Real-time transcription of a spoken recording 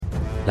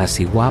La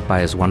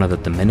Ciguapa is one of the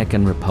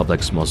Dominican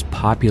Republic's most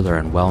popular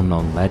and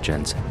well-known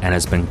legends and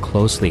has been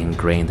closely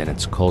ingrained in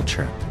its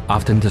culture.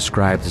 Often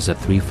described as a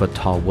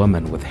 3-foot-tall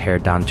woman with hair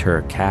down to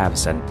her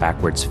calves and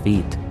backwards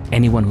feet,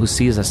 anyone who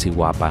sees a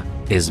Ciguapa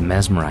is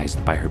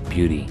mesmerized by her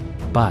beauty.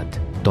 But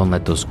don't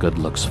let those good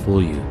looks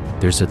fool you.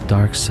 There's a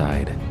dark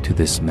side to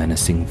this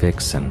menacing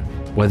vixen.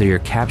 Whether you're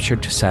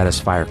captured to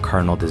satisfy her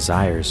carnal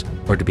desires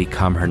or to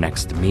become her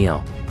next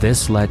meal,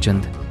 this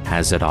legend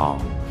has it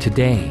all.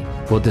 Today,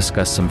 we'll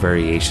discuss some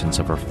variations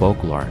of her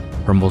folklore,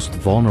 her most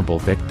vulnerable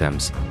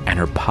victims, and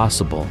her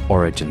possible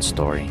origin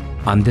story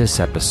on this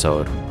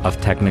episode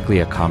of Technically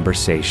a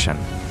Conversation.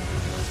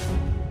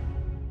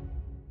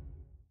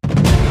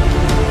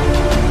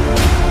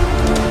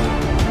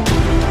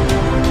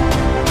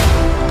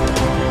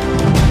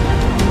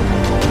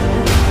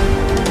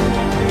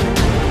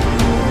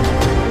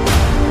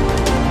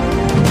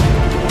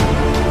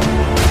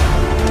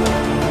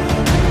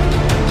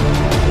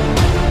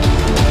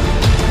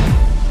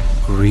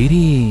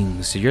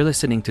 Greetings! You're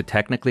listening to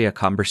Technically a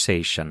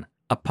Conversation,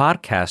 a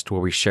podcast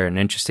where we share an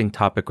interesting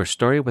topic or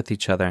story with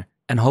each other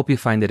and hope you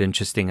find it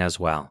interesting as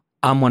well.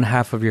 I'm one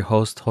half of your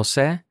host,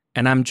 Jose,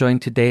 and I'm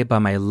joined today by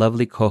my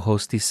lovely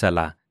co-host,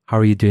 Isela. How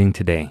are you doing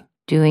today?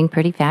 Doing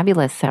pretty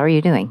fabulous. How are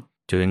you doing?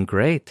 Doing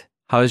great.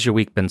 How has your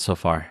week been so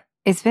far?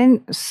 It's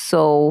been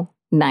so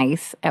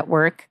nice at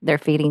work. They're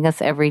feeding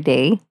us every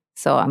day,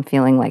 so I'm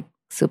feeling like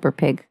super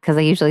pig because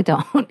I usually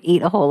don't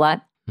eat a whole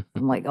lot.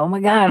 I'm like, oh my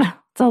God.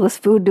 What's all this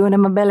food doing in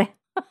my belly?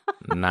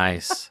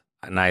 Nice.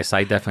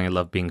 I definitely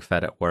love being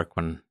fed at work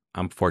when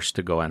I'm forced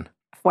to go in.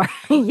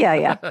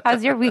 Yeah.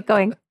 How's your week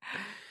going?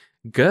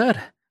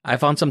 Good. I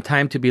found some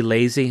time to be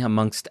lazy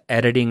amongst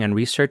editing and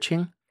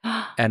researching.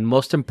 And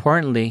most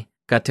importantly,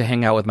 got to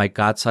hang out with my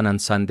godson on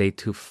Sunday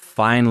to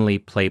finally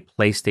play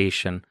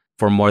PlayStation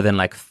for more than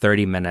like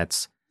 30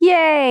 minutes.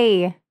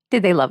 Yay!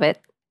 Did they love it?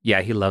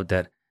 Yeah, he loved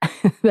it.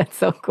 That's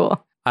so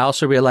cool. I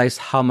also realized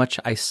how much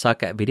I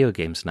suck at video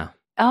games now.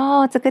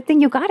 Oh, it's a good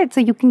thing you got it so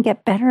you can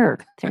get better.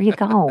 There you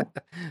go.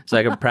 So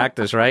I can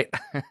practice, right?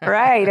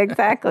 Right,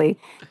 exactly.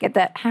 Get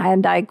that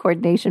hand-eye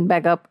coordination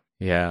back up.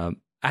 Yeah.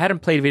 I hadn't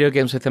played video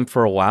games with him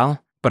for a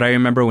while, but I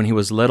remember when he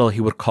was little,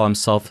 he would call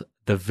himself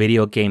the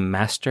video game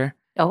master.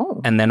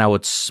 Oh. And then I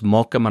would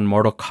smoke him on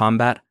Mortal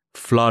Kombat.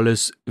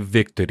 Flawless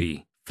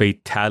victory,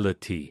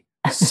 fatality,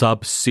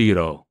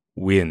 Sub-Zero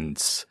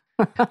wins.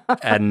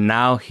 And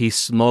now he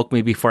smoked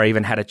me before I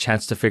even had a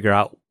chance to figure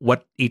out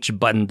what each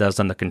button does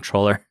on the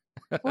controller.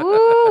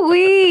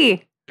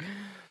 Ooh-wee.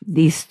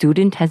 The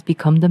student has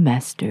become the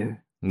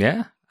master.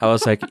 Yeah. I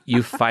was like,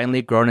 you've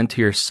finally grown into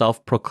your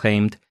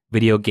self-proclaimed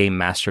video game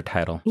master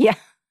title. Yeah.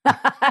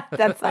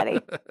 That's funny.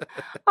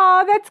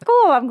 Oh, that's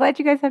cool. I'm glad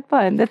you guys had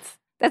fun.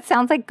 That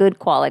sounds like good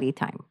quality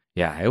time.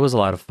 Yeah, it was a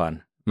lot of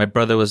fun. My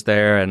brother was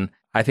there, and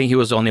I think he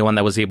was the only one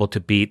that was able to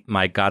beat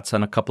my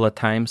godson a couple of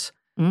times.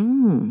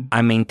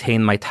 I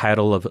maintained my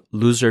title of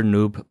loser,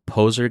 noob,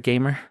 poser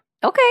gamer.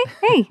 Okay.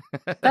 Hey,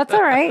 that's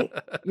all right.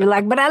 You're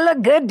like, but I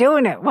look good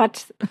doing it.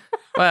 Watch.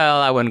 Well,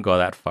 I wouldn't go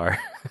that far.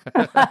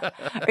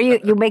 Or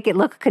you make it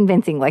look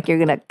convincing, like you're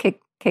going to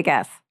kick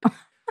ass.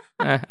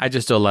 I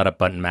just do a lot of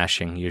button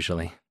mashing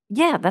usually.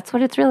 Yeah, that's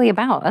what it's really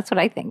about. That's what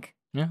I think.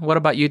 Yeah. What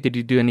about you? Did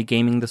you do any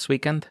gaming this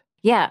weekend?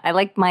 Yeah, I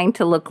like mine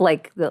to look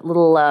like the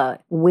little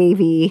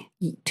wavy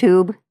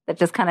tube that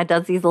just kind of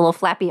does these little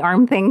flappy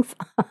arm things.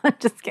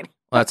 Just kidding.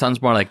 Well, that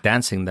sounds more like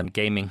dancing than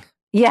gaming.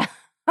 Yeah.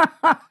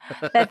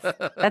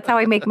 That's how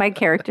I make my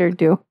character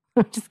do.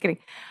 Just kidding.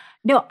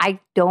 No, I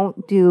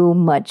don't do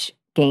much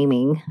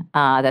gaming.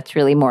 That's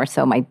really more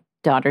so my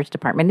daughter's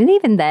department. And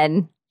even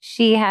then,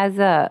 she has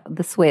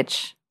the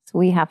Switch. So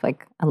we have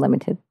like a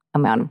limited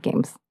amount of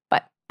games.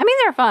 But I mean,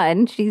 they're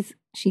fun.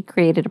 She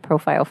created a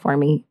profile for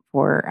me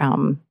for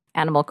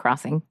Animal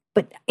Crossing.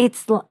 But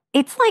it's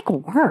like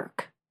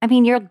work. I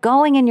mean, you're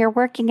going and you're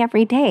working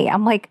every day.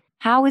 I'm like,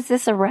 how is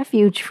this a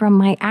refuge from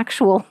my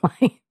actual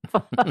life?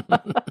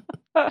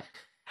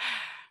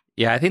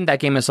 Yeah, I think that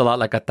game is a lot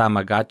like a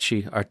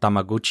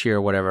Tamaguchi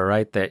or whatever,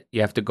 right? That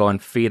you have to go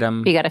and feed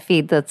them. You got to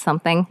feed the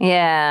something.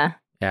 Yeah.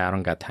 Yeah, I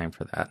don't got time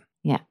for that.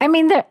 Yeah. I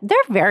mean, they're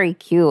very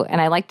cute,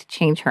 and I like to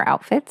change her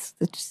outfits,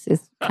 which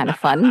is kind of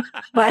fun.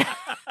 But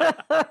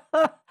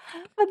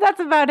that's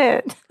about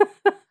it.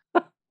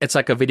 It's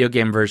like a video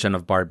game version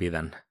of Barbie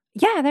then.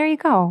 Yeah, there you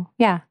go.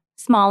 Yeah.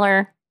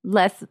 Smaller,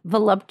 less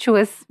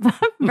voluptuous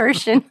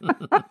version.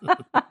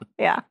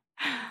 Yeah.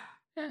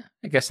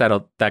 I guess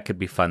that could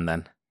be fun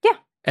then. Yeah.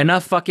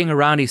 Enough fucking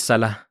around,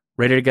 Isela.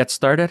 Ready to get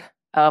started?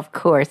 Of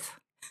course.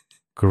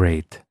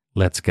 Great.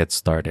 Let's get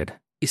started.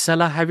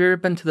 Isela, have you ever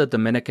been to the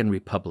Dominican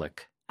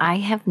Republic? I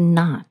have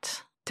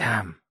not.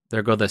 Damn.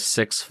 There go the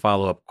 6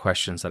 follow-up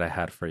questions that I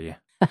had for you.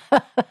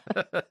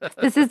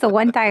 This is the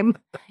one time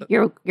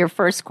your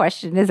first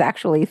question is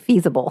actually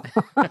feasible.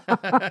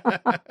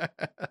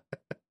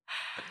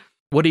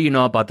 What do you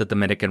know about the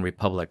Dominican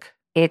Republic?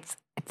 It's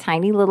a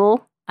tiny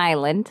little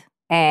island,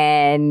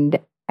 and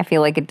I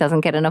feel like it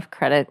doesn't get enough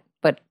credit,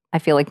 but I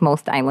feel like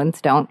most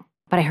islands don't.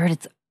 But I heard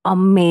it's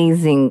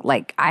amazing.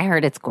 Like, I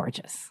heard it's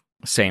gorgeous.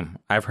 Same.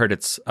 I've heard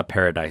it's a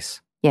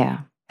paradise.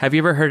 Yeah. Have you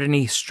ever heard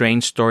any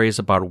strange stories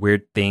about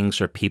weird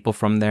things or people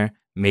from there?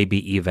 Maybe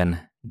even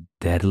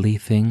deadly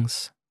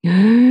things?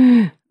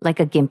 Like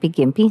a gimpy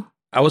gimpy?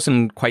 I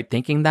wasn't quite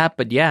thinking that,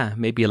 but yeah,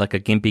 maybe like a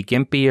gimpy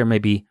gimpy or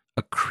maybe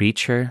a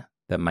creature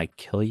that might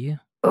kill you.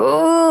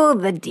 Oh,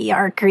 the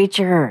DR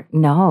creature.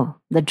 No,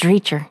 the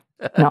dreacher.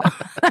 No.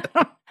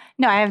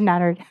 No, I have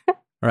not heard. All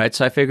right,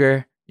 so I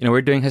figure,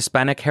 we're doing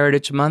Hispanic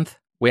Heritage Month.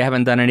 We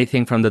haven't done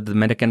anything from the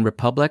Dominican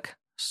Republic,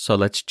 so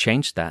let's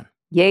change that.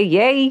 Yay,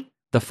 yay.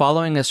 The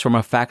following is from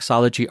a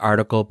Faxology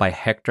article by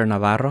Hector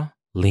Navarro.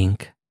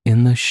 Link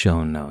in the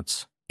show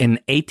notes. In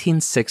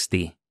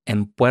 1860,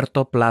 in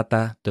Puerto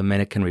Plata,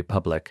 Dominican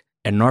Republic,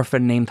 an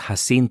orphan named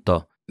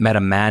Jacinto met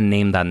a man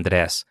named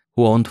Andres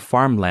who owned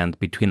farmland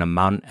between a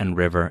mountain and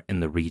river in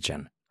the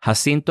region.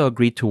 Jacinto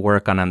agreed to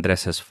work on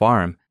Andres's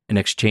farm in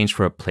exchange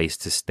for a place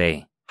to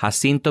stay.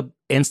 Jacinto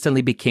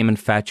instantly became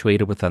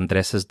infatuated with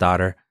Andres's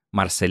daughter,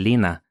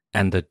 Marcelina,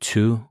 and the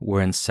two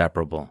were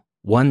inseparable.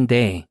 One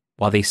day,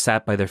 while they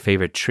sat by their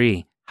favorite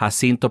tree,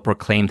 Jacinto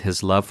proclaimed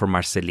his love for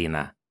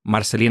Marcelina.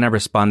 Marcelina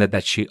responded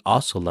that she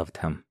also loved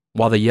him.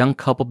 While the young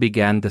couple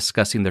began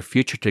discussing their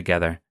future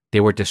together, they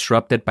were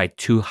disrupted by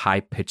two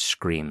high-pitched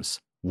screams.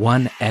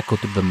 One echoed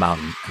through the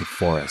mountain and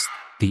forest.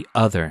 The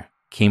other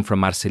came from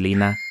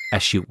Marcelina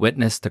as she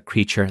witnessed the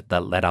creature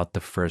that let out the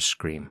first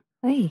scream.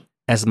 Hey.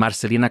 As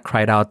Marcelina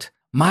cried out,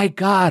 "My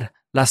God,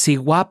 la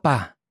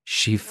Ciguapa!"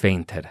 she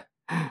fainted.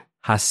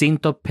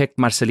 Jacinto picked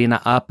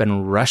Marcelina up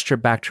and rushed her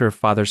back to her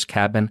father's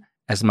cabin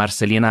as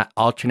Marcelina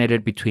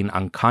alternated between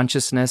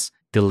unconsciousness,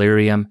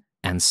 delirium,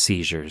 and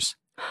seizures.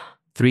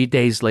 3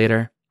 days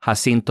later,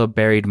 Jacinto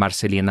buried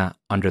Marcelina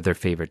under their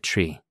favorite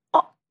tree.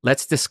 Oh.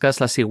 Let's discuss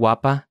La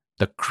Ciguapa,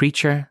 the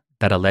creature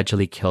that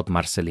allegedly killed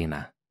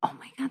Marcelina. Oh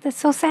my God, that's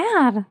so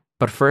sad.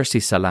 But first,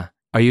 Isela,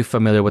 are you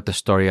familiar with the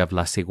story of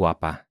La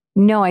Ciguapa?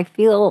 No, I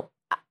feel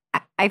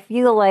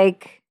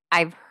like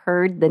I've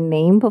heard the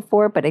name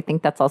before, but I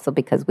think that's also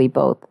because we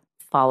both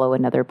follow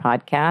another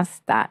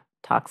podcast that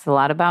talks a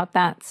lot about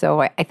that.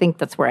 So I think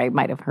that's where I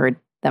might have heard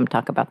them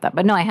talk about that.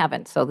 But no, I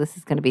haven't. So this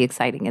is going to be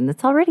exciting. And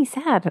it's already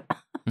sad.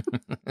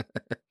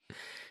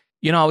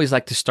 I always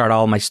like to start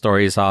all my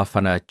stories off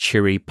on a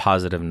cheery,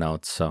 positive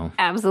note. So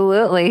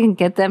absolutely.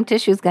 Get them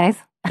tissues, guys.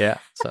 Yeah.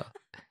 So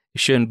it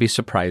shouldn't be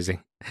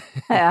surprising.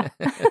 Yeah.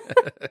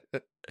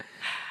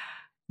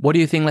 What do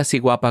you think La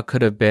Ciguapa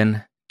could have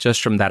been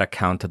just from that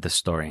account of the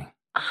story?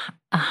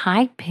 A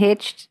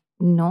high-pitched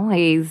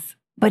noise,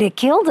 but it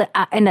killed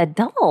an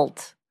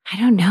adult. I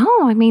don't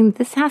know. I mean,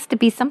 this has to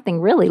be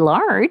something really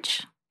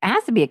large. It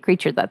has to be a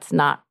creature that's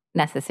not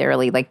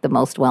necessarily like the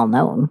most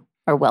well-known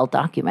or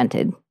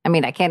well-documented. I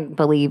mean, I can't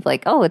believe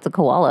it's a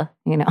koala,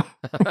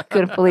 I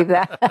couldn't believe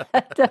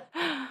that.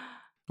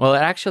 Well,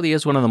 it actually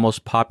is one of the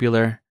most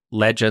popular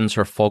legends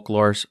or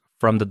folklores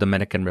from the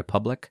Dominican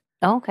Republic.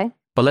 Oh, okay.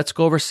 But let's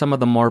go over some of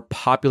the more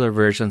popular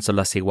versions of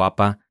La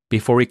Ciguapa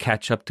before we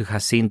catch up to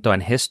Jacinto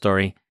and his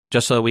story,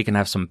 just so that we can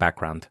have some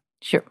background.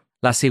 Sure.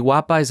 La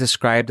Ciguapa is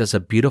described as a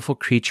beautiful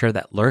creature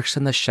that lurks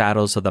in the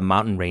shadows of the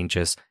mountain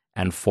ranges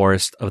and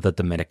forests of the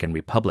Dominican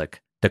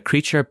Republic. The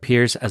creature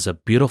appears as a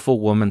beautiful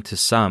woman to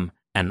some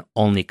and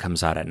only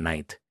comes out at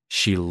night.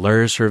 She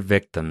lures her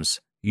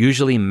victims,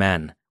 usually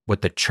men,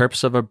 with the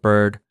chirps of a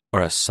bird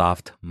or a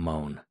soft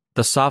moan.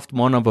 The soft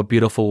moan of a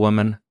beautiful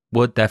woman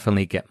would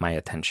definitely get my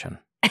attention.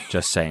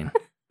 Just saying.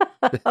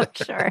 Oh,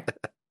 sure.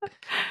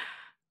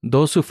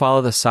 Those who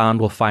follow the sound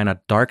will find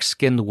a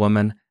dark-skinned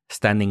woman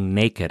standing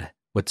naked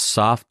with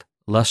soft,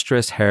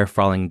 lustrous hair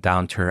falling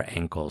down to her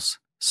ankles.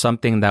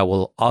 Something that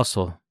will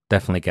also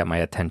definitely get my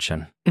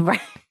attention.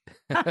 Right.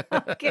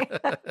 Okay.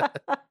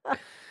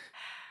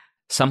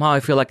 Somehow I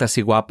feel like La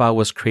Ciguapa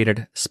was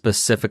created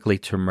specifically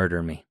to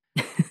murder me.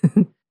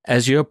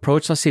 As you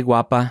approach La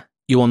Ciguapa,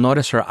 you will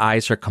notice her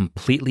eyes are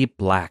completely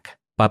black,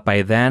 but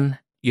by then,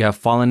 you have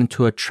fallen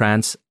into a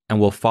trance and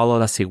will follow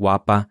La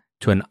Ciguapa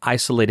to an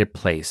isolated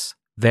place.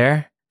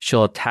 There,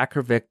 she'll attack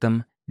her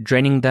victim,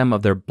 draining them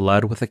of their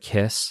blood with a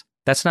kiss.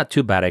 That's not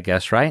too bad, I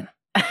guess, right?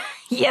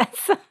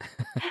 Yes.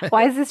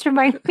 Why does this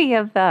remind me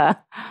of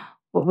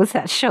what was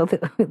that show,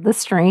 The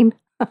Strain?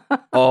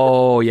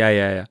 Oh,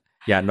 yeah.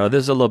 Yeah, no,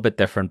 this is a little bit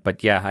different,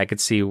 but yeah, I could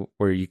see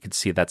where you could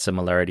see that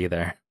similarity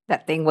there.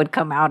 That thing would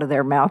come out of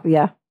their mouth,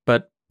 yeah.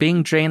 But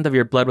being drained of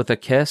your blood with a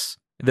kiss,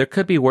 there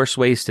could be worse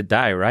ways to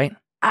die, right?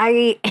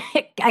 I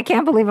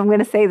can't believe I'm going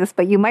to say this,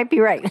 but you might be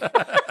right.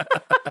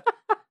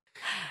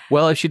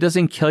 Well, if she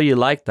doesn't kill you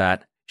like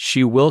that,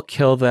 she will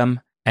kill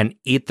them and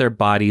eat their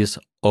bodies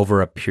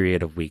over a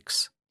period of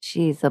weeks.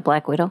 She's a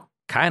Black Widow?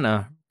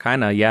 Kinda,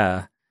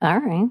 yeah. All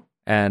right.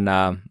 And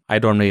I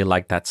don't really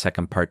like that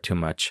second part too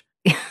much.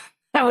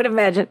 I would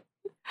imagine.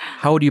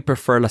 How would you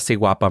prefer La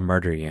Ciguapa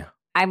murder you?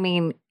 I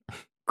mean,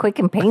 quick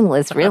and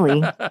painless,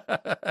 really.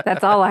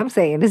 That's all I'm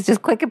saying. It's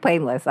just quick and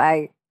painless.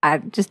 I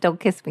just don't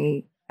kiss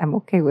me. I'm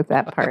okay with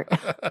that part.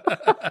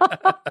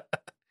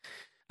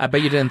 I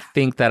bet you didn't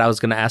think that I was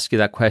going to ask you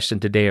that question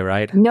today,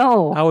 right?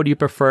 No. How would you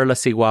prefer La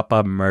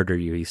Ciguapa murder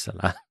you,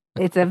 Isela?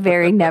 It's a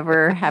very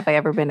never have I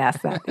ever been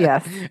asked that.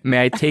 Yes.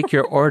 May I take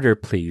your order,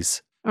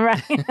 please?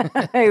 Right.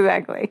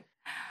 Exactly.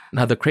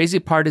 Now, the crazy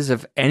part is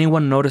if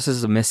anyone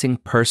notices a missing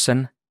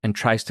person and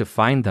tries to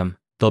find them,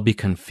 they'll be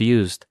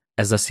confused,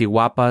 as the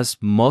Ciguapa's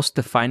most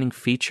defining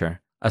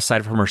feature,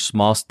 aside from her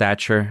small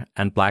stature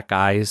and black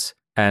eyes,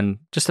 and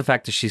just the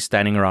fact that she's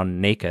standing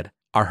around naked,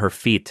 are her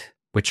feet,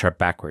 which are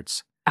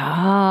backwards.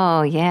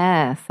 Oh,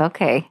 yes.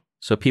 Okay.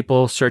 So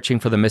people searching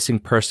for the missing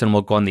person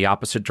will go in the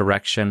opposite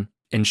direction,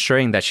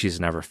 ensuring that she's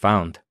never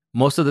found.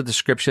 Most of the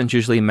descriptions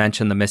usually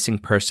mention the missing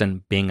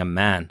person being a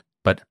man,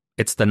 but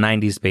it's the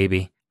 90s,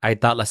 baby. I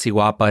thought La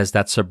Ciguapa is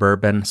that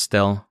suburban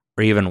still,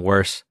 or even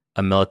worse,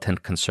 a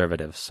militant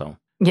conservative. So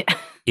Yeah.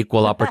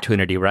 equal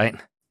opportunity, right?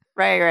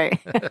 Right.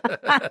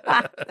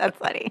 That's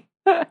funny.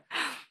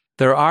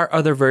 There are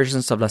other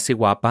versions of La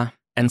Ciguapa,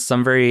 and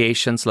some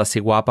variations La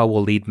Ciguapa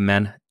will lead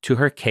men to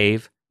her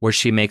cave where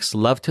she makes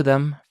love to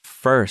them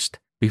first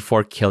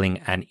before killing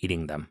and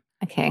eating them.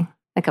 Okay.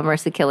 Like a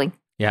mercy killing.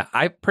 Yeah,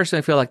 I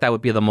personally feel like that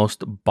would be the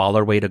most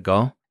baller way to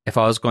go. If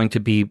I was going to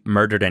be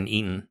murdered and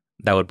eaten,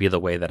 that would be the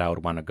way that I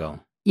would want to go.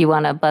 You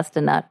want to bust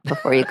a nut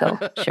before you go.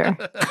 Sure.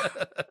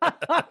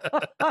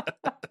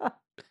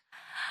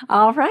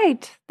 All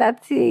right.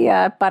 That's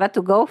the para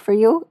to go for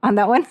you on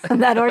that one, on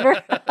that order.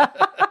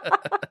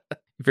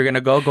 If you're going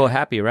to go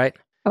happy, right?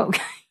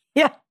 Okay.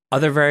 Yeah.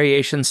 Other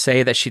variations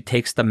say that she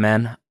takes the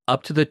men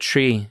up to the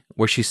tree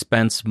where she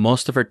spends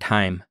most of her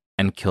time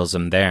and kills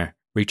them there,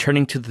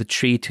 returning to the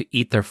tree to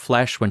eat their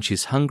flesh when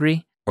she's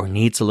hungry or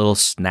needs a little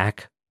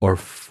snack or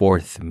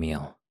fourth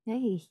meal.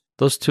 Hey.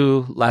 Those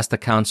two last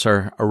accounts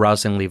are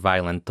arousingly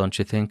violent, don't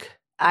you think?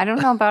 I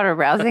don't know about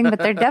arousing, but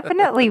they're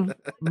definitely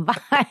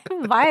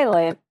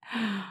violent.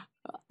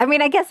 I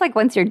mean, I guess like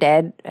once you're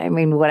dead, I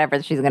mean,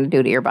 whatever she's going to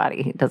do to your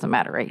body, it doesn't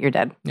matter, right? You're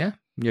dead. Yeah,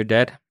 you're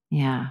dead.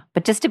 Yeah.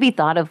 But just to be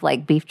thought of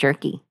like beef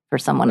jerky for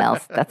someone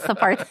else, that's the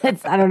part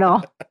that's, I don't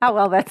know how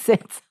well that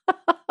sits.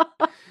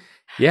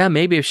 Yeah,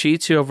 maybe if she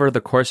eats you over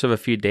the course of a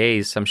few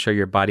days, I'm sure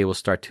your body will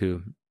start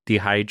to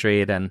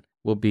dehydrate and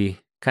will be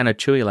kind of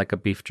chewy like a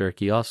beef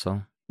jerky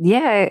also.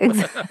 Yeah,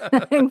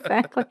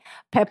 exactly.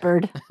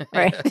 Peppered,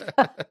 right?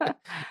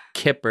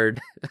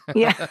 Kippered.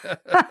 Yeah.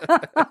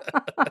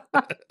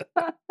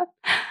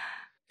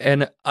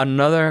 And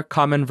another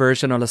common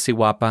version of La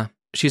Ciguapa,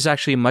 she's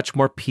actually much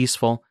more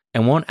peaceful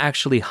and won't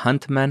actually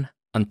hunt men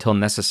until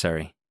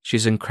necessary.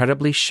 She's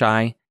incredibly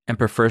shy and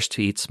prefers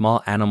to eat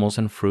small animals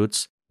and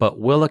fruits, but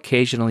will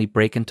occasionally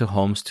break into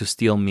homes to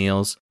steal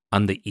meals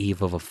on the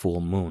eve of a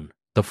full moon.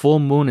 The full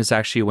moon is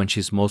actually when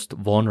she's most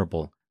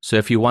vulnerable. So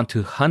if you want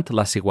to hunt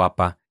La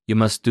Ciguapa, you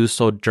must do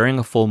so during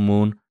a full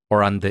moon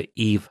or on the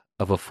eve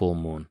of a full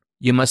moon.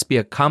 You must be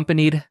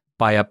accompanied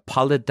by a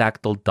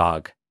polydactyl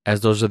dog, as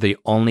those are the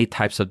only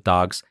types of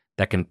dogs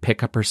that can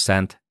pick up her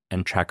scent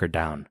and track her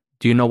down.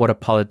 Do you know what a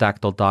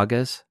polydactyl dog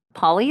is?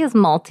 Poly is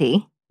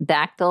multi.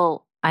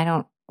 Dactyl,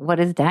 what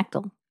is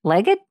dactyl?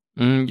 Legged?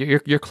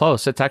 You're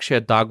close. It's actually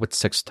a dog with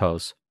 6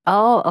 toes.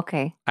 Oh,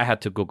 okay. I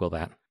had to Google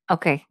that.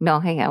 Okay. No,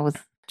 hey, I was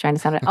trying to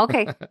sound it.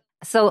 Okay.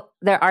 So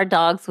there are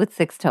dogs with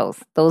 6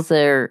 toes.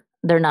 They're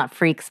not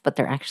freaks, but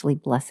they're actually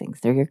blessings.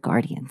 They're your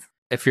guardians.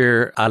 If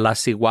you're a La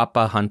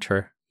Ciguapa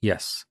hunter,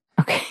 yes.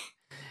 Okay.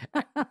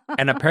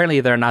 And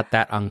apparently they're not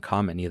that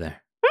uncommon either.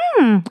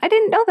 I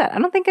didn't know that. I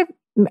don't think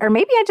or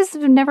maybe I just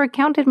have never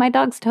counted my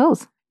dog's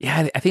toes.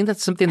 Yeah, I think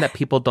that's something that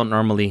people don't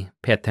normally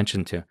pay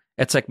attention to.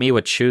 It's like me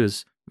with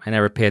shoes. I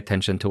never pay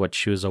attention to what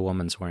shoes a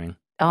woman's wearing.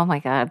 Oh my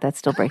God, that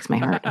still breaks my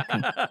heart.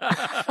 Okay.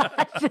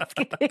 Just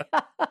kidding.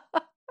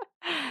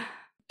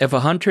 If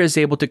a hunter is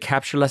able to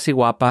capture La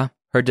Ciguapa,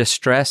 her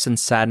distress and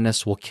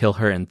sadness will kill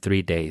her in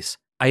 3 days.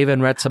 I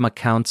even read some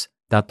accounts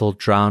that they'll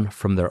drown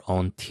from their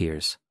own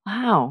tears.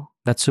 Wow.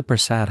 That's super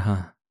sad,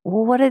 huh?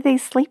 Well, what are they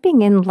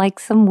sleeping in? Like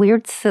some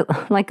weird,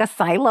 like a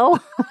silo?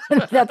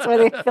 That's where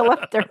they fill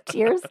up their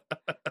tears?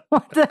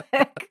 What the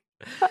heck?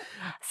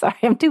 Sorry,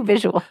 I'm too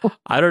visual.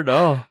 I don't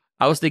know.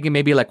 I was thinking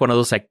maybe like one of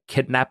those like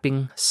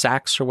kidnapping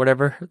sacks or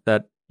whatever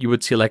that you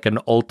would see like in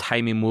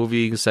old-timey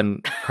movies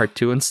and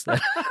cartoons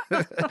that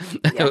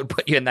would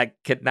put you in that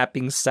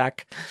kidnapping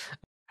sack.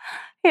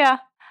 Yeah.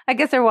 I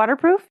guess they're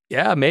waterproof?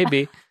 Yeah,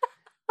 maybe.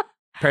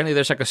 Apparently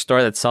there's like a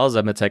store that sells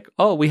them. It's like,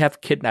 oh, we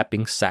have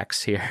kidnapping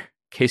sacks here in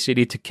case you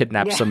need to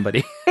kidnap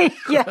somebody.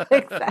 Yeah,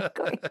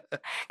 exactly.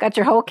 Got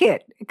your whole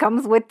kit. It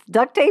comes with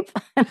duct tape.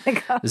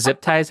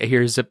 Zip ties. I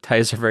hear zip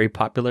ties are very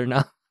popular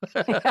now.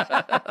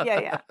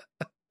 Yeah.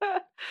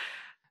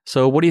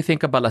 So what do you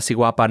think about La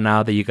Ciguapa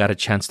now that you got a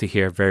chance to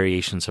hear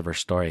variations of her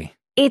story?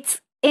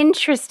 It's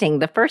interesting.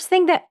 The first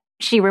thing that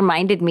she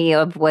reminded me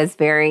of was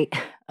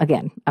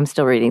again, I'm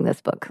still reading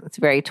this book. It's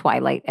very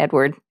Twilight.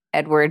 Edward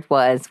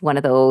was one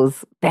of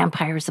those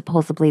vampires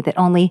supposedly that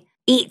only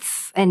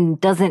eats and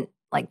doesn't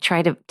like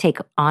try to take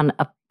on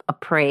a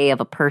prey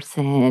of a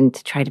person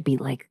to try to be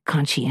like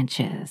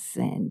conscientious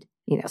and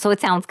so it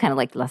sounds kind of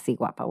like La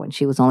Ciguapa when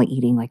she was only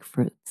eating like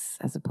fruits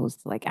as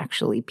opposed to like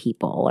actually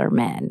people or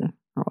men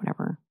or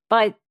whatever.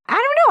 But I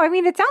don't know. I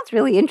mean, it sounds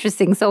really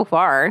interesting so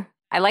far.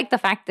 I like the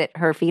fact that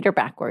her feet are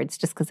backwards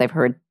just because I've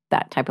heard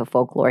that type of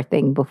folklore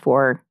thing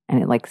before,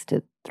 and it likes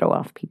to throw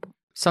off people.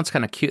 Sounds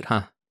kind of cute,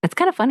 huh? It's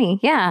kind of funny.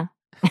 Yeah,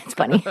 it's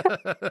funny.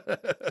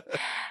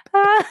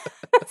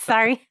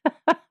 Sorry.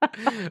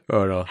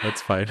 Oh, no,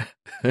 that's fine.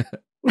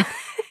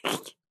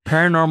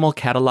 Paranormal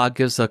Catalog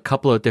gives a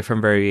couple of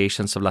different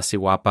variations of La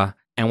Ciguapa,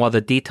 and while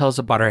the details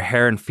about her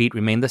hair and feet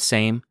remain the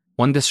same,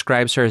 one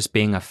describes her as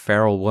being a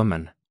feral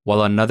woman,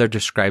 while another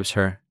describes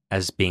her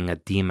as being a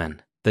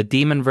demon. The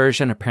demon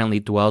version apparently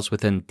dwells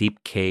within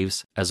deep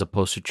caves as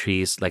opposed to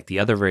trees like the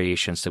other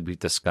variations that we've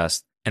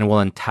discussed, and will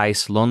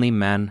entice lonely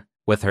men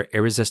with her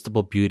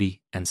irresistible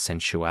beauty and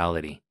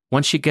sensuality.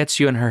 Once she gets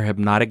you in her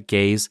hypnotic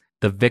gaze,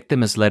 the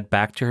victim is led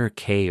back to her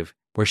cave,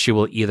 where she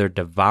will either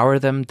devour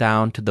them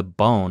down to the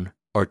bone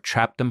or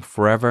trap them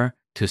forever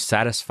to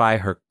satisfy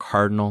her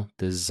cardinal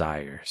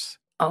desires.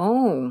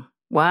 Oh,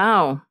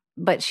 wow.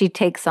 But she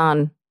takes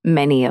on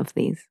many of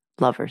these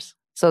lovers.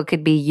 So it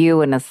could be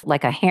you and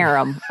like a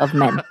harem of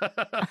men.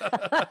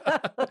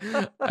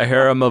 A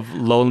harem of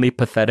lonely,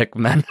 pathetic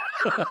men.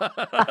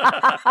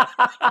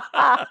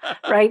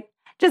 Right?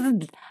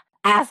 Just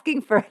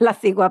asking for La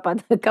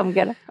Ciguapa to come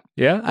get her.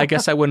 Yeah, I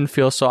guess I wouldn't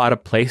feel so out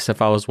of place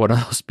if I was one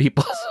of those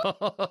people.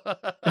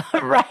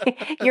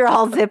 Right. You're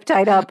all zip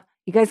tied up.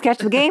 You guys catch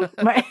the game?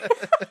 Right.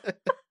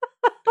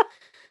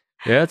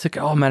 Yeah, it's like,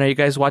 oh man, are you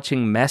guys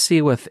watching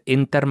Messi with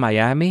Inter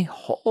Miami?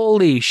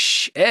 Holy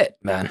shit,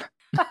 man.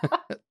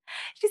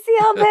 Did you see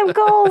all them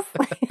goals?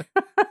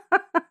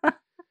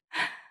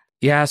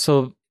 Yeah,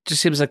 so it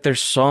just seems like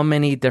there's so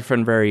many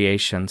different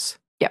variations.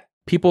 Yep.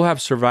 People who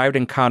have survived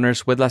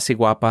encounters with La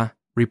Ciguapa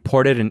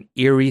reported an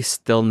eerie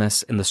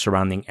stillness in the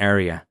surrounding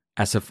area,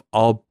 as if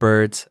all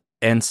birds,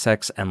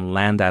 insects, and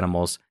land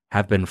animals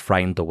have been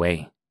frightened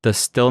away. The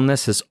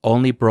stillness is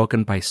only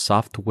broken by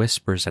soft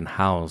whispers and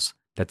howls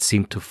that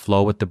seem to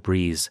flow with the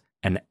breeze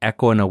and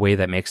echo in a way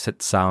that makes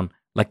it sound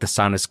like the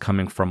sound is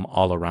coming from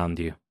all around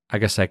you. I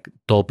guess like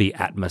Dolby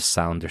Atmos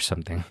sound or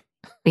something.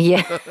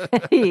 Yeah.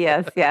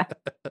 Yes, yeah.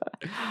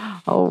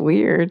 Oh,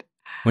 weird.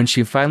 When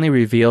she finally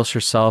reveals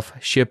herself,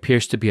 she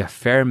appears to be a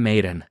fair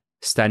maiden,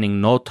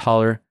 standing no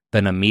taller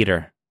than a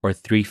meter or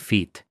 3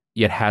 feet,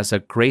 yet has a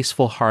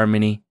graceful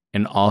harmony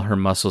in all her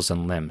muscles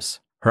and limbs.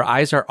 Her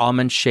eyes are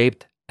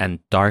almond-shaped and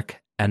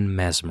dark and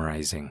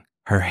mesmerizing.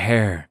 Her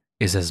hair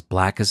is as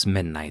black as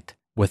midnight,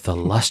 with a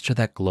luster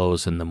that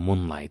glows in the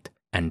moonlight,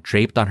 and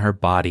draped on her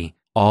body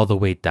all the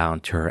way down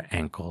to her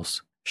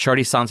ankles.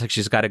 Shorty sounds like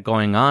she's got it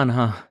going on,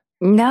 huh?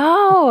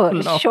 No.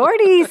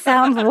 Shorty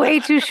sounds way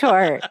too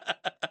short.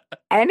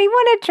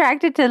 Anyone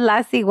attracted to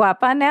La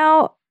Ciguapa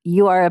now,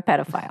 you are a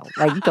pedophile.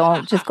 Like,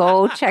 don't just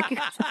go check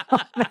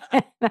yourself.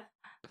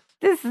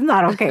 This is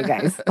not okay,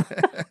 guys.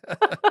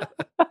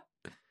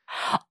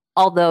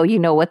 Although, you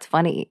know what's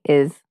funny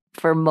is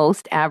for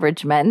most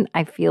average men,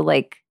 I feel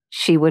like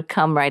she would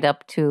come right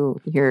up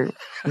to your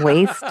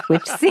waist,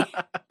 which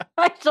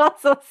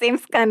also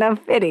seems kind of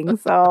fitting.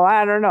 So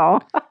I don't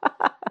know.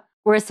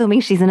 We're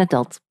assuming she's an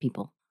adult,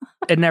 people.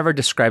 It never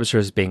describes her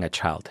as being a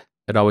child.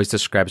 It always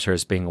describes her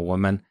as being a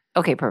woman.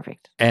 Okay,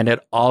 perfect. And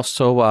it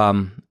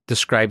also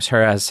describes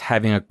her as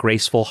having a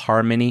graceful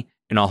harmony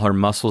in all her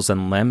muscles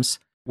and limbs,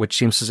 which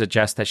seems to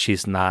suggest that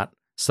she's not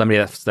somebody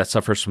that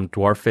suffers from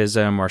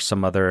dwarfism or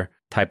some other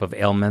type of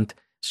ailment.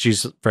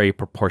 She's very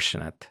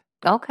proportionate.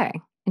 Okay,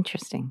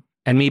 interesting.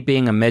 And me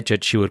being a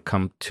midget, she would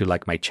come to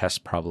like my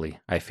chest probably,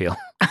 I feel.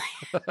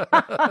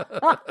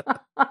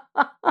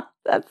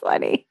 That's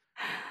funny.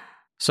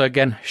 So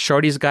again,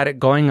 Shorty's got it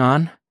going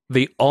on.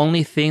 The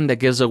only thing that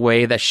gives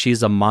away that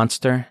she's a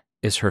monster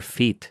is her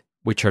feet,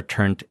 which are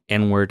turned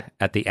inward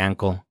at the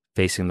ankle,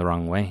 facing the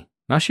wrong way.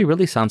 Now she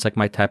really sounds like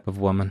my type of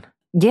woman.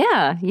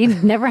 Yeah,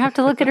 you'd never have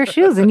to look at her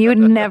shoes and you would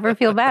never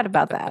feel bad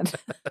about that.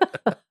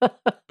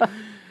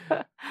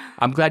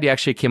 I'm glad you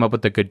actually came up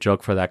with a good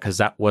joke for that, because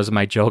that was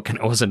my joke and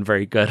it wasn't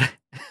very good.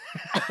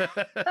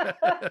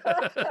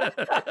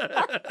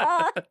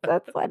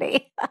 That's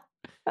funny.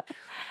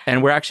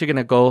 And we're actually going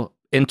to go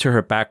into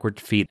her backward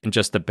feet in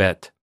just a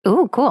bit.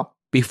 Ooh, cool.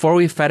 Before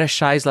we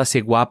fetishize La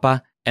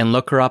Ciguapa and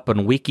look her up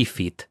on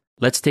WikiFeet,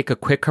 let's take a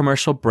quick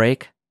commercial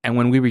break. And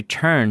when we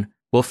return,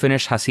 we'll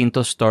finish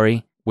Jacinto's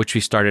story, which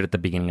we started at the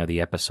beginning of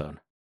the episode.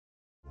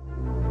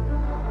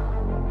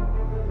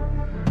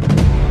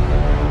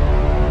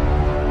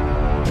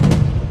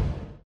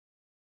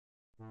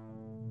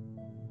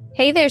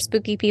 Hey there,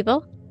 spooky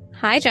people.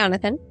 Hi,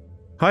 Jonathan.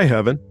 Hi,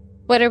 Heaven.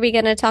 What are we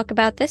going to talk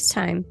about this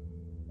time?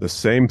 The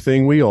same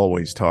thing we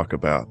always talk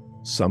about,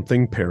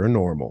 something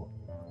paranormal.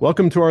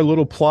 Welcome to our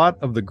little plot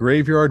of the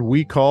graveyard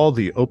we call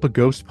the Opa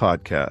Ghost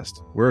Podcast.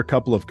 We're a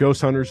couple of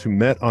ghost hunters who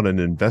met on an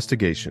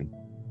investigation.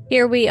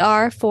 Here we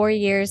are 4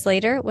 years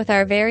later with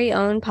our very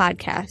own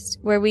podcast,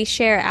 where we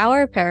share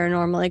our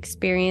paranormal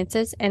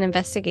experiences and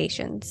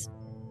investigations.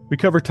 We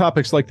cover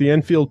topics like the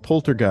Enfield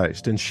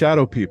poltergeist and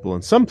shadow people,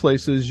 and some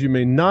places you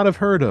may not have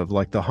heard of,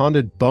 like the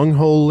haunted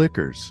bunghole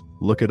liquors.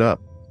 Look it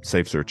up.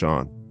 Safe search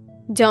on.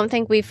 Don't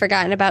think we've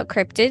forgotten about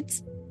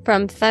cryptids.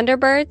 From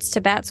Thunderbirds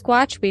to Bat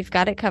Squatch, we've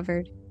got it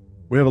covered.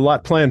 We have a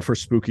lot planned for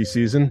spooky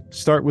season.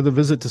 Start with a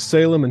visit to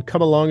Salem and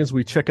come along as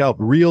we check out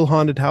real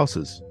haunted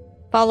houses.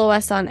 Follow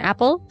us on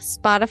Apple,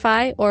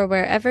 Spotify, or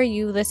wherever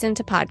you listen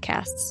to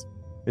podcasts.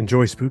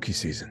 Enjoy spooky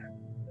season.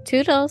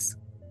 Toodles.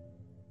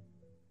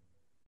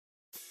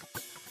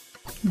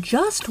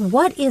 Just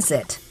what is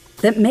it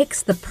that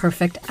makes the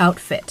perfect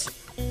outfit?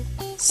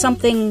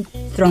 Something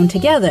thrown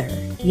together,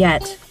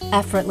 yet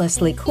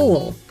effortlessly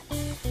cool.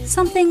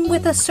 Something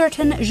with a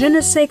certain je ne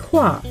sais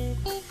quoi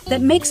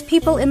that makes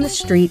people in the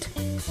street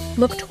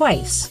look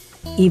twice,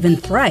 even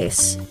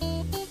thrice.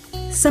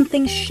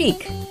 Something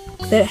chic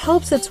that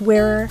helps its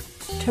wearer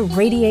to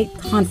radiate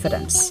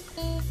confidence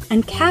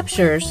and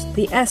captures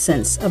the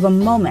essence of a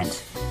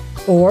moment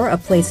or a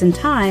place in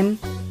time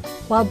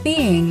while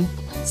being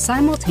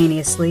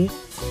simultaneously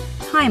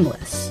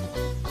timeless.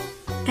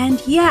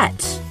 And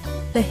yet,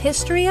 the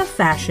history of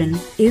fashion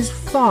is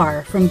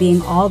far from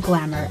being all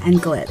glamour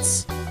and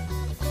glitz.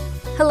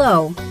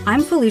 Hello,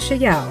 I'm Felicia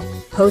Yao,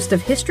 host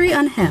of History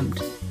Unhemmed,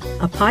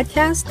 a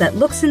podcast that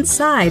looks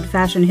inside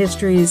fashion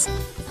history's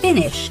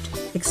finished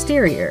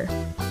exterior.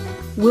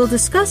 We'll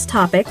discuss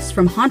topics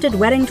from haunted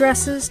wedding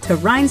dresses to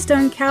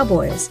rhinestone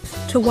cowboys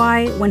to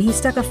why, when he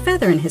stuck a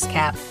feather in his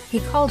cap, he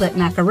called it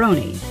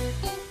macaroni.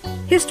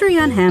 History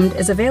Unhemmed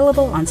is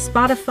available on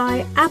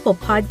Spotify, Apple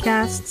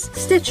Podcasts,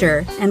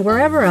 Stitcher, and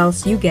wherever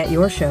else you get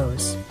your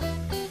shows.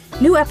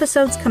 New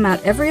episodes come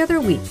out every other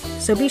week,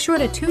 so be sure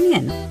to tune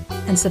in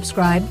and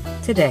subscribe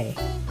today.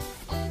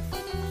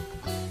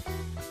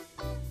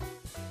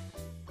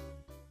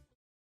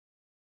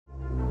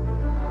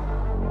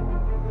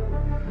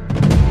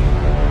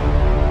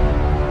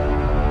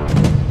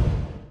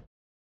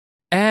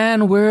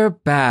 And we're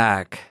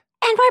back.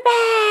 And we're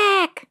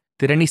back!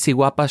 Did any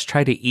Ciguapas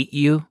try to eat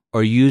you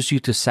or use you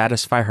to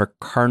satisfy her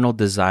carnal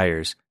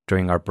desires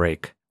during our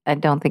break? I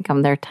don't think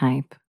I'm their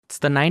type. It's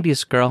the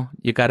 90s, girl.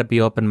 You gotta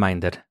be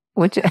open-minded.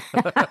 Which,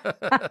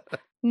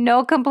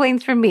 no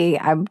complaints from me.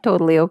 I'm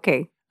totally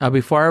okay.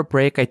 Before our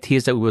break, I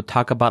teased that we would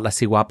talk about La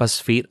Ciguapa's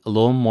feet a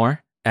little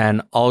more.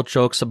 And all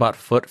jokes about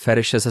foot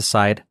fetishes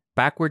aside,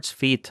 backwards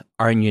feet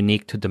aren't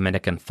unique to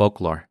Dominican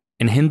folklore.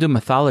 In Hindu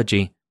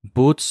mythology,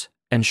 boots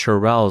and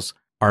churels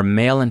are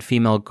male and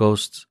female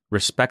ghosts,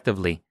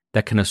 respectively,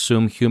 that can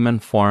assume human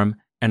form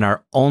and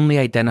are only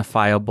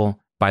identifiable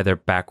by their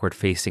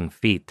backward-facing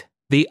feet.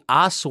 The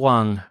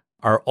aswang,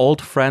 our old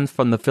friend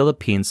from the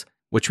Philippines,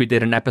 which we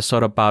did an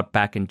episode about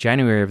back in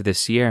January of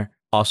this year,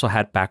 also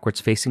had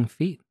backwards-facing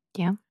feet.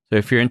 Yeah. So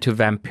if you're into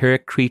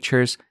vampiric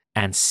creatures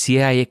and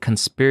CIA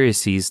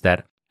conspiracies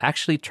that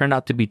actually turned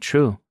out to be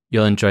true,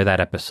 you'll enjoy that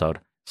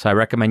episode. So I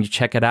recommend you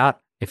check it out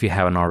if you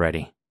haven't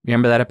already.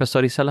 Remember that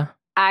episode, Isela?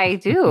 I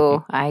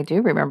do. I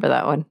do remember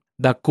that one.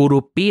 The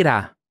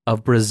curupira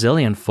of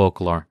Brazilian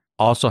folklore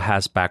also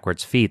has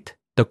backwards feet.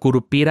 The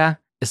curupira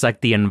is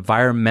like the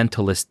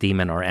environmentalist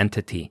demon or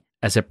entity,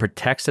 as it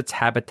protects its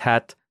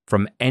habitat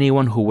from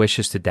anyone who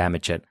wishes to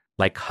damage it,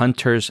 like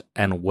hunters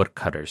and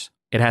woodcutters.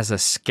 It has a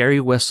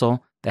scary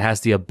whistle that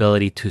has the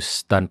ability to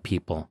stun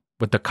people.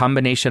 With the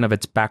combination of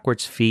its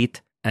backwards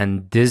feet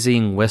and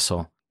dizzying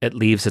whistle, it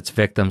leaves its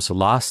victims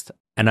lost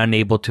and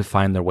unable to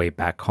find their way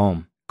back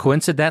home.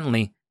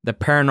 Coincidentally, the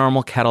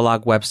paranormal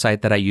catalog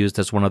website that I used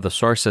as one of the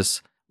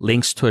sources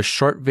links to a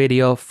short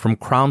video from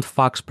Crown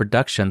Fox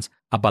Productions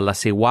about La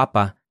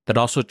Ciguapa that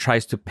also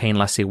tries to paint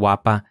La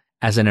Ciguapa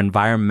as an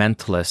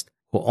environmentalist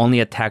who only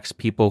attacks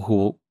people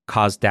who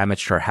cause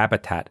damage to her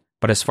habitat.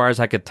 But as far as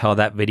I could tell,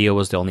 that video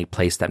was the only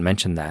place that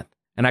mentioned that.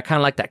 And I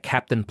kind of like that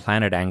Captain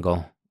Planet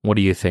angle. What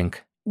do you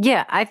think?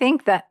 Yeah, I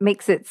think that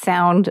makes it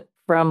sound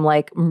from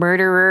like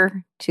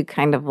murderer to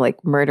kind of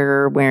like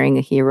murderer wearing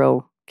a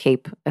hero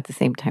cape at the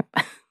same time.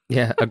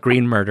 Yeah, a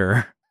green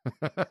murderer.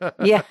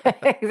 Yeah,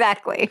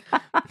 exactly.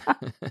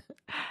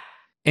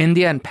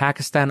 India and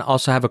Pakistan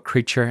also have a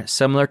creature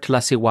similar to La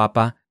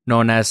Ciguapa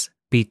known as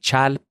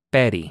Bichal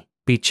Peri.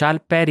 Bichal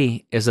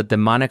Peri is a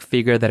demonic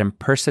figure that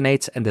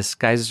impersonates and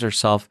disguises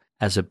herself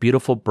as a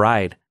beautiful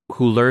bride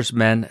who lures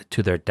men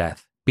to their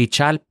death.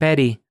 Bichal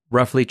Peri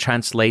roughly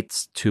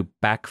translates to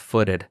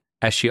back-footed,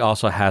 as she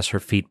also has her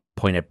feet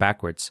pointed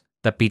backwards.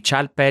 The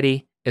Bichal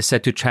Peri is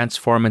said to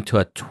transform into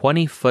a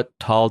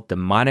 20-foot-tall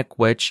demonic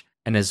witch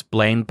and is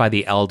blamed by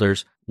the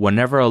elders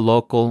whenever a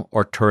local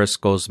or tourist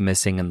goes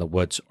missing in the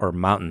woods or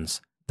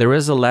mountains. There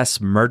is a less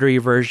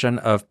murdery version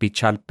of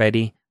Bichal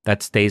Peri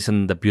that stays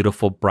in the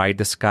beautiful bride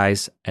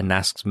disguise and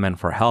asks men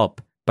for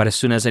help, but as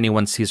soon as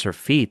anyone sees her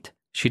feet,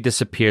 she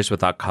disappears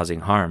without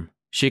causing harm.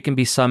 She can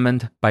be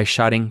summoned by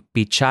shouting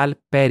Bichal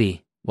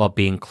Peri while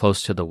being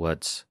close to the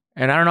woods.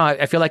 And I don't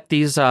know, I feel like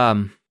these,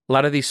 a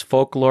lot of these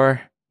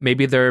folklore,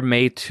 maybe they're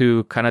made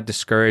to kind of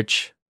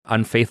discourage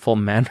unfaithful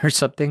men or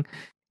something.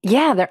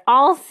 Yeah, they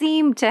all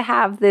seem to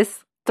have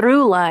this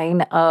through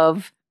line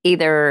of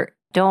either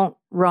don't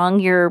wrong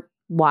your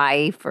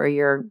wife or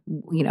your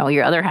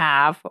other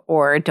half,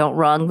 or don't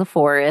wrong the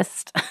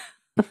forest.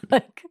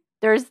 Like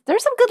there's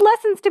some good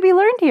lessons to be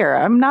learned here.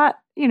 I'm not,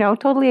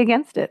 totally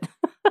against it.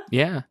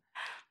 Yeah.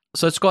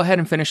 So let's go ahead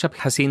and finish up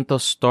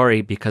Jacinto's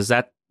story, because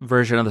that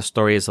version of the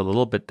story is a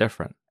little bit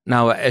different.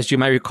 Now, as you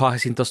might recall,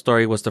 Jacinto's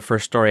story was the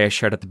first story I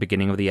shared at the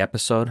beginning of the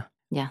episode.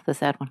 Yeah, the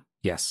sad one.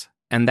 Yes.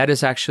 And that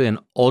is actually an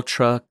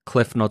ultra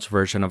Cliff Notes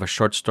version of a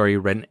short story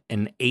written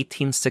in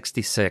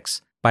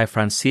 1866 by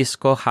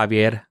Francisco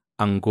Javier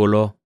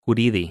Angulo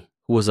Guridi,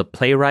 who was a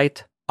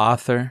playwright,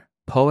 author,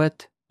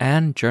 poet,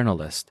 and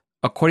journalist.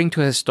 According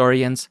to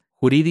historians,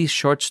 Guridi's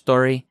short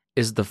story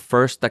is the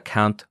first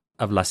account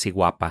of La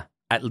Ciguapa,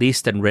 at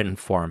least in written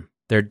form.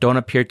 There don't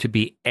appear to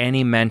be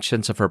any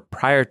mentions of her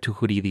prior to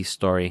Guridi's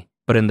story,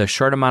 but in the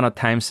short amount of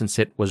time since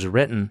it was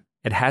written,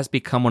 it has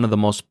become one of the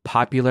most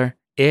popular,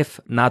 if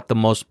not the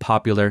most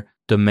popular,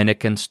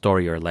 Dominican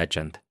story or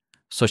legend.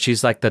 So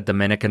she's like the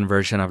Dominican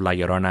version of La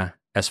Llorona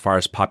as far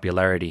as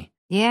popularity.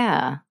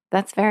 Yeah,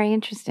 that's very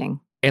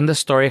interesting. In the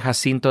story,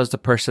 Jacinto is the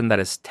person that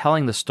is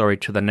telling the story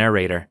to the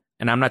narrator.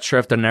 And I'm not sure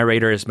if the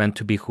narrator is meant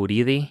to be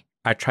Guridi.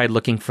 I tried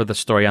looking for the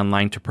story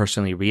online to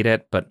personally read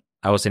it, but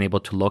I wasn't able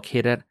to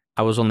locate it.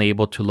 I was only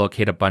able to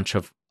locate a bunch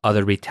of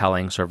other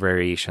retellings or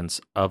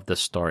variations of the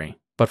story.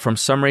 But from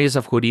summaries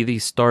of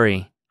Guridi's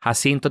story,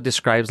 Jacinto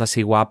describes La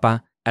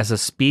Ciguapa as a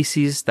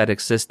species that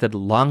existed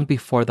long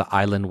before the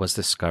island was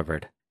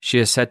discovered. She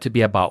is said to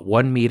be about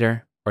 1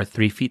 meter or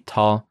 3 feet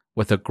tall,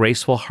 with a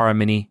graceful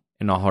harmony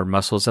in all her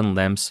muscles and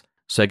limbs.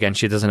 So again,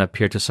 she doesn't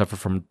appear to suffer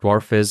from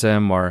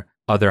dwarfism or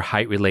other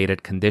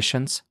height-related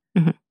conditions.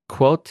 Mhm.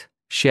 Quote,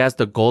 she has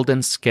the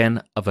golden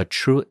skin of a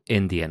true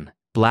Indian,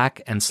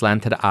 black and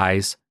slanted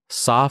eyes,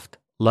 soft,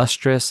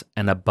 lustrous,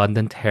 and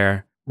abundant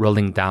hair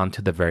rolling down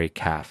to the very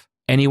calf.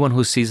 Anyone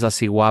who sees La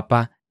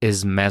Ciguapa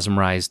is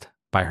mesmerized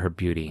by her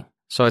beauty.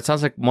 So it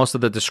sounds like most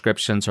of the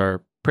descriptions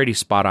are pretty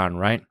spot on,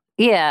 right?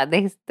 Yeah,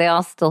 they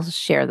all still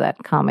share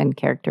that common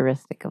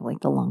characteristic of like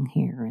the long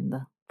hair and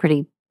the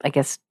pretty, I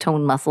guess,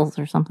 toned muscles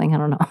or something. I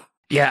don't know.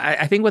 Yeah,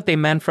 I think what they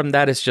meant from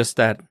that is just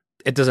that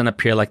it doesn't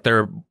appear like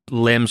their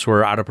limbs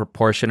were out of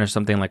proportion or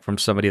something, like from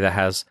somebody that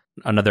has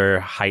another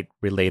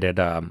height-related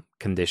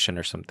condition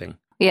or something.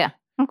 Yeah,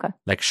 okay.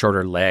 Like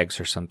shorter legs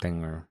or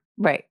something. Or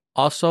Right.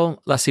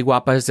 Also, La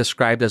Ciguapa is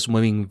described as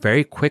moving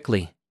very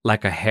quickly,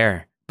 like a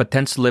hare, but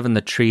tends to live in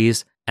the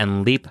trees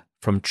and leap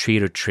from tree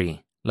to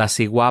tree. La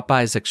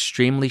Ciguapa is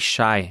extremely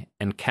shy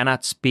and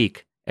cannot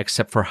speak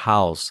except for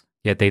howls,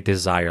 yet they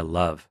desire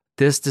love.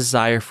 This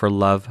desire for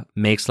love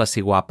makes La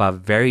Ciguapa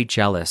very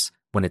jealous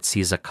when it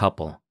sees a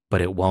couple,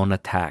 but it won't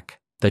attack.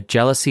 The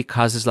jealousy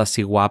causes La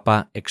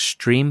Ciguapa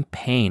extreme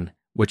pain,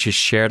 which is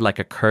shared like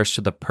a curse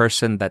to the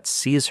person that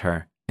sees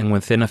her, and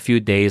within a few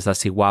days, La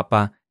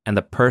Ciguapa and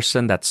the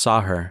person that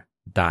saw her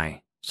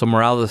die. So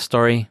moral of the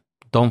story,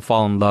 don't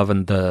fall in love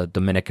in the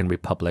Dominican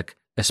Republic,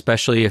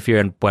 especially if you're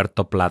in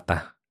Puerto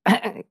Plata.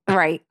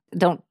 Right.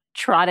 Don't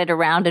trot it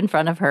around in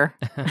front of her.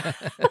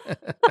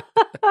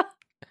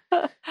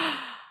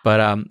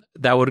 But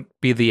that would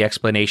be the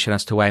explanation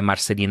as to why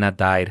Marcelina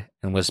died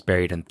and was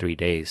buried in 3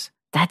 days.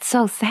 That's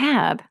so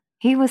sad.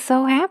 He was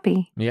so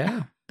happy.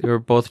 Yeah, they were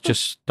both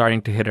just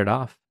starting to hit it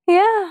off.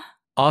 Yeah.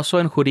 Also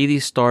in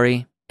Guridi's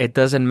story, it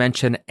doesn't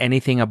mention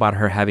anything about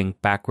her having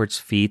backwards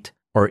feet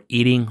or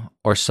eating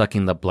or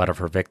sucking the blood of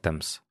her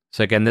victims.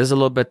 So again, this is a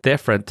little bit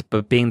different,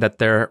 but being that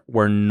there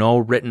were no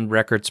written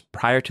records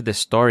prior to this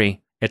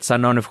story, it's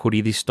unknown if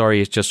Guridi's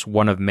story is just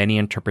one of many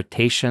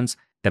interpretations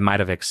that might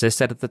have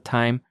existed at the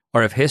time,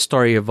 or if his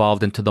story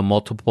evolved into the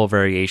multiple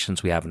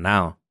variations we have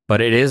now. But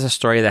it is a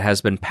story that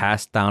has been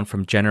passed down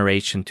from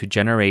generation to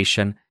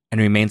generation and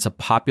remains a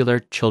popular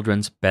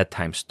children's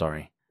bedtime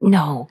story.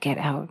 No, get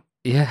out.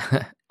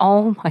 Yeah.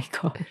 Oh my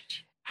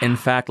gosh. In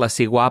fact, La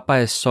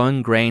Ciguapa is so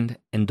ingrained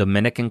in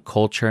Dominican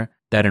culture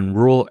that in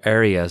rural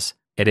areas,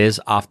 it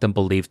is often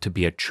believed to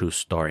be a true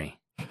story.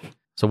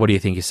 So what do you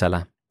think,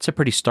 Isela? It's a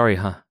pretty story,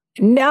 huh?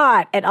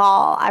 Not at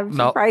all. I'm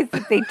No. surprised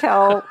that they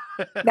tell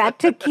that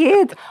to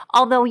kids.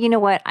 Although, you know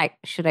what? I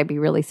be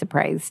really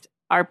surprised.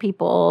 Our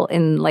people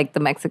in like the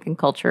Mexican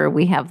culture,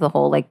 we have the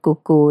whole like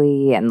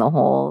cucuy and the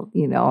whole,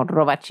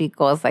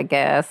 robachicos, I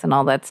guess, and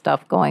all that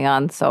stuff going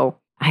on. So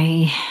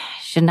I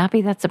should not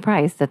be that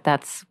surprised that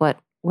that's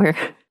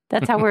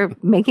how we're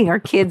making our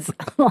kids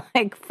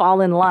like fall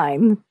in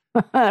line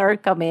or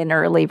come in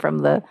early from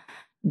the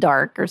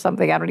dark or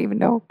something. I don't even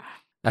know.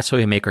 That's how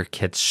we make our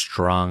kids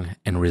strong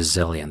and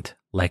resilient,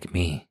 like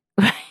me.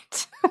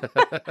 Right.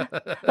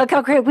 Look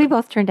how great we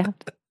both turned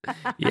out.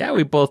 Yeah,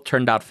 we both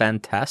turned out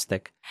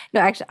fantastic.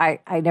 No, actually,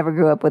 I never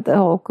grew up with the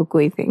whole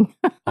cucuy thing.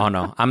 Oh,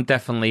 no. I'm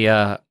definitely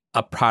a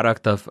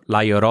product of La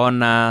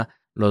Llorona,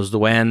 Los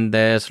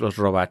Duendes, Los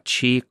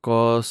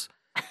Robachicos,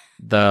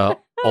 the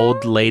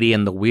old lady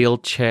in the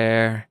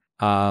wheelchair.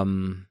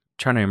 Trying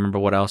to remember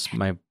what else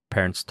my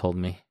parents told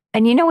me.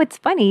 And you know what's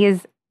funny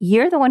is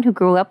you're the one who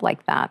grew up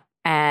like that,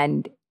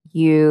 and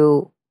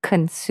you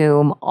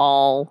consume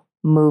all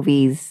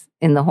movies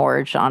in the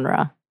horror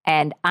genre.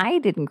 And I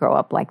didn't grow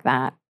up like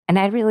that. And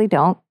I really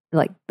don't.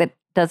 Like, that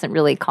doesn't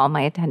really call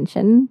my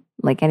attention,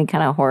 like any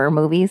kind of horror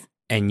movies.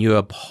 And you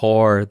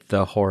abhor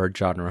the horror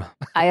genre.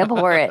 I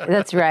abhor it.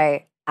 That's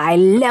right. I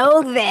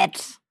loathe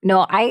it.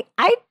 No,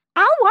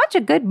 I'll watch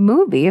a good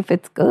movie if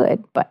it's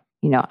good. But,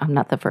 I'm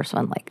not the first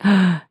one like,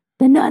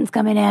 the nun's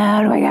coming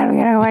out. Oh my God, we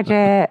gotta watch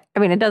it. I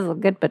mean, it does look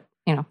good, but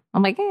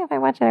I'm like, hey, if I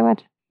watch it, I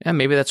watch it. Yeah,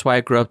 maybe that's why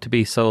I grew up to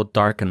be so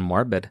dark and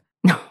morbid.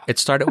 It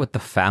started with the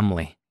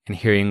family and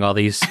hearing all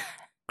these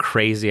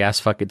crazy ass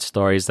fucking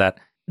stories that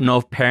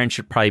no parent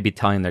should probably be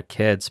telling their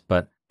kids.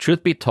 But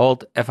truth be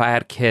told, if I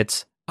had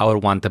kids, I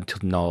would want them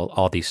to know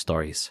all these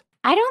stories.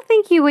 I don't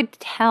think you would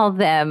tell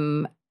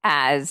them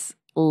as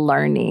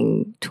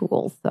learning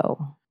tools,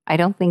 though. I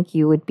don't think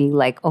you would be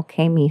like,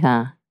 okay,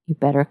 mija, you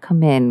better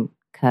come in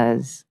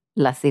because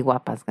La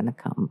Ciguapa's going to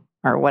come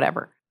or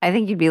whatever. I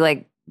think you'd be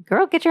like,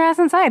 girl, get your ass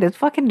inside. It's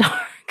fucking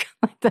dark.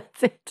 Like,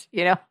 that's it,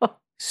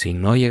 Si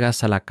no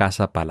llegas a la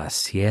casa para las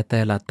 7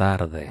 de la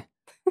tarde,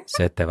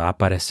 se te va a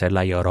aparecer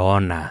la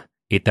llorona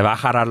y te va a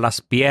jalar las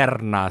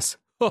piernas.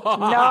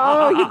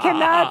 No, you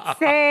cannot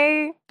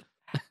say.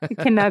 You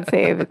cannot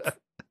say if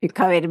you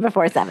come in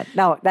before 7.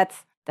 No,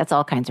 that's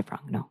all kinds of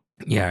wrong. No.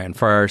 Yeah, and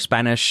for our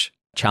Spanish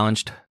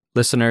challenged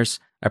listeners,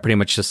 I pretty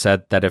much just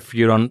said that if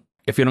you don't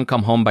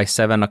come home by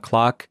 7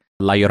 o'clock,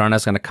 La Llorona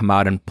is going to come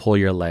out and pull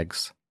your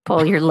legs.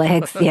 Pull your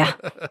legs, yeah,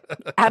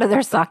 out of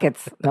their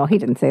sockets. No, he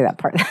didn't say that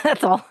part.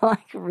 That's all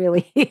like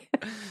really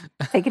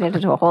taking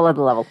it to a whole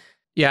other level.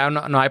 Yeah,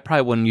 no, I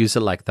probably wouldn't use it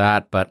like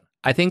that, but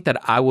I think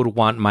that I would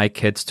want my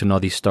kids to know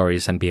these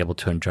stories and be able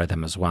to enjoy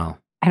them as well.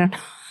 I don't know.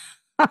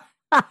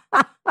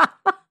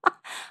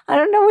 I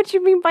don't know what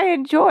you mean by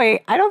enjoy.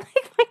 I don't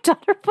think my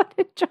daughter would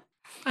enjoy.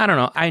 I don't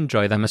know. I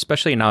enjoy them,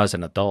 especially now as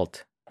an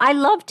adult. I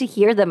love to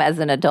hear them as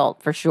an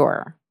adult for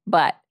sure.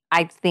 But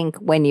I think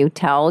when you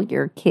tell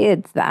your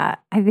kids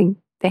that, I think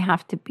they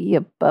have to be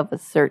above a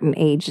certain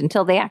age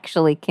until they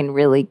actually can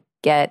really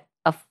get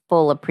a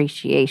full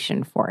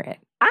appreciation for it.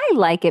 I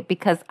like it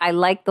because I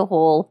like the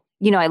whole,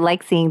 I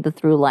like seeing the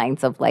through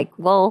lines of like,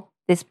 well,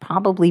 this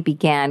probably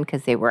began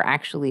because they were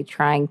actually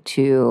trying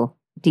to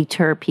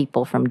deter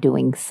people from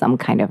doing some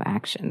kind of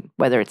action,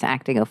 whether it's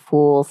acting a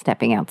fool,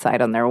 stepping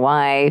outside on their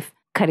wife,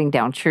 cutting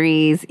down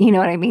trees. You know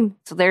what I mean?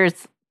 So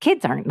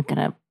kids aren't going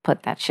to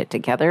put that shit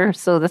together.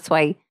 So that's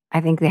why I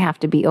think they have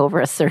to be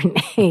over a certain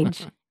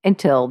age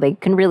until they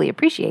can really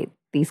appreciate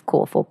these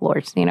cool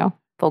folklores,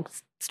 folk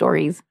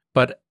stories.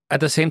 But at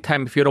the same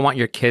time, if you don't want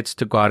your kids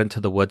to go out into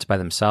the woods by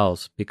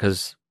themselves,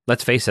 because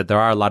let's face it, there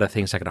are a lot of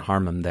things that can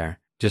harm them there.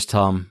 Just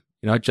tell them,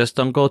 just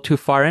don't go too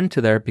far into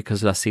there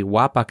because La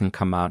Ciguapa can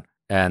come out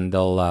and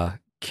they'll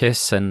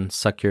kiss and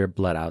suck your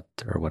blood out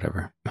or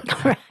whatever.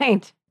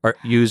 Right. Or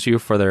use you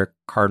for their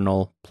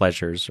carnal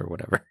pleasures or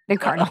whatever. The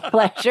carnal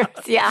pleasures,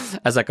 yeah.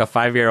 As like a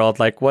 5-year-old,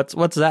 like, what's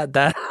that,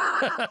 Dad?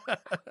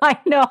 I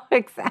know,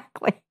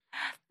 exactly.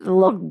 The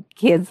little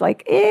kids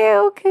like,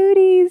 ew,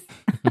 cooties.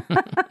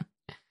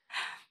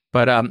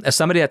 But as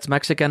somebody that's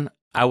Mexican,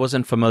 I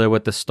wasn't familiar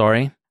with the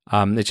story.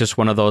 It's just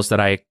one of those that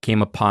I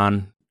came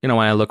upon, when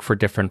I look for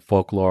different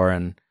folklore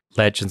and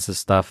legends and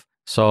stuff.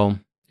 So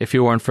if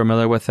you weren't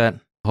familiar with it,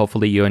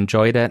 hopefully you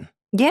enjoyed it.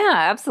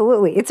 Yeah,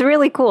 absolutely. It's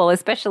really cool,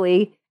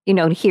 especially,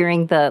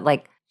 hearing the,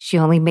 like, she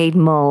only made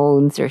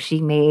moans or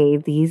she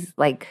made these,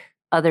 like,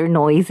 other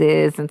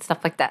noises and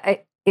stuff like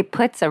that. It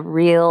puts a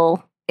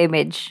real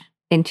image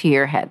into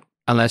your head.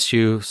 Unless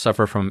you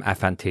suffer from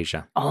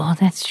aphantasia. Oh,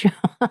 that's true.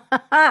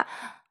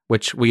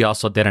 Which we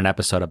also did an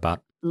episode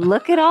about.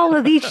 Look at all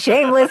of these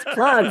shameless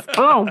plugs.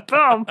 Boom,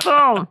 boom,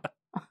 boom.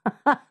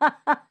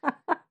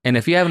 And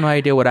if you have no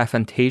idea what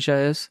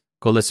aphantasia is,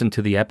 go listen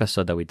to the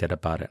episode that we did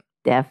about it.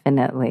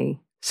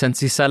 Definitely.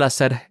 Since Isela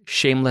said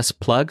shameless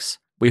plugs,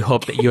 we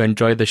hope that you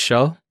enjoy the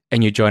show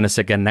and you join us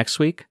again next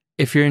week.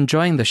 If you're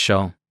enjoying the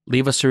show,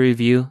 leave us a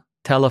review,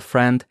 tell a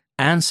friend,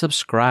 and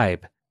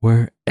subscribe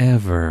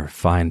wherever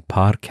fine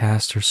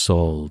podcasts are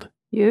sold.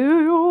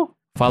 Yeah.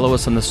 Follow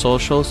us on the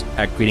socials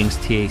at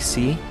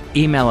GreetingsTAC,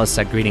 email us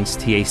at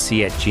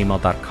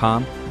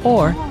greetingstac@gmail.com,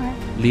 or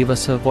leave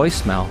us a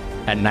voicemail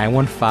at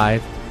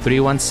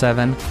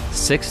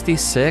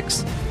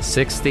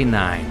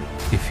 915-317-6669.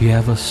 If you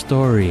have a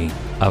story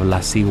of La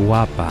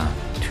Ciguapa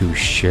to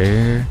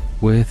share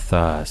with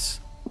us.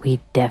 We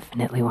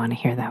definitely want to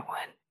hear that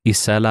one.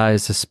 Isela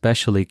is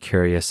especially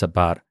curious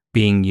about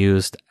being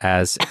used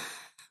to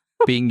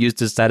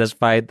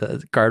satisfy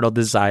the carnal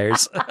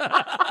desires.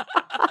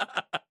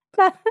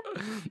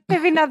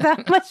 Maybe not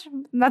that much,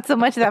 not so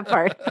much that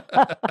part.